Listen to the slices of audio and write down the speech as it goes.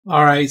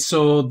All right,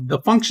 so the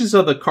functions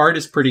of the card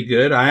is pretty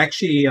good. I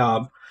actually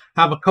have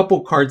a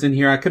couple cards in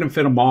here. I couldn't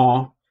fit them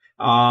all.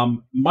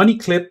 Money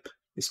clip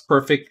is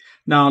perfect.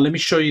 Now let me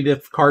show you the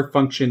card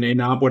function,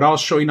 and without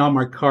showing all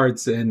my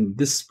cards, and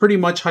this is pretty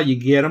much how you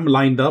get them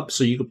lined up,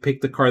 so you can pick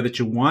the card that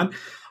you want.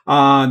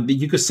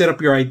 You could set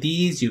up your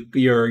IDs,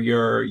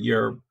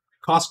 your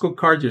Costco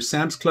card, your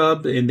Sam's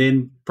Club, and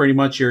then pretty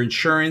much your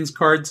insurance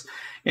cards.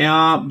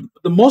 The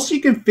most you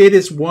can fit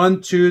is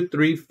one, two,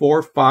 three,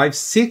 four, five,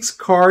 six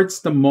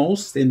cards the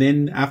most. And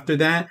then after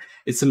that,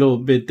 it's a little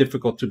bit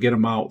difficult to get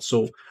them out.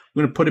 So I'm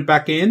going to put it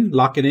back in,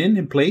 lock it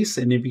in place.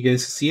 And if you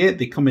guys see it,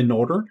 they come in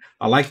order.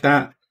 I like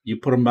that. You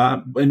put them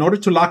back. In order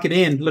to lock it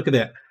in, look at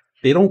that.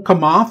 They don't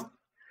come off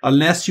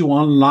unless you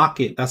unlock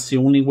it. That's the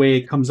only way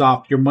it comes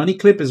off. Your money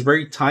clip is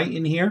very tight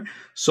in here.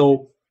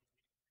 So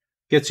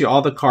gets you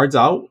all the cards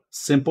out.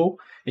 Simple.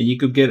 And you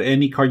could get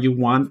any card you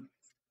want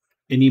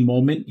any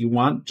moment you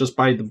want just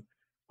by the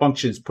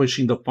functions,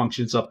 pushing the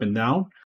functions up and down.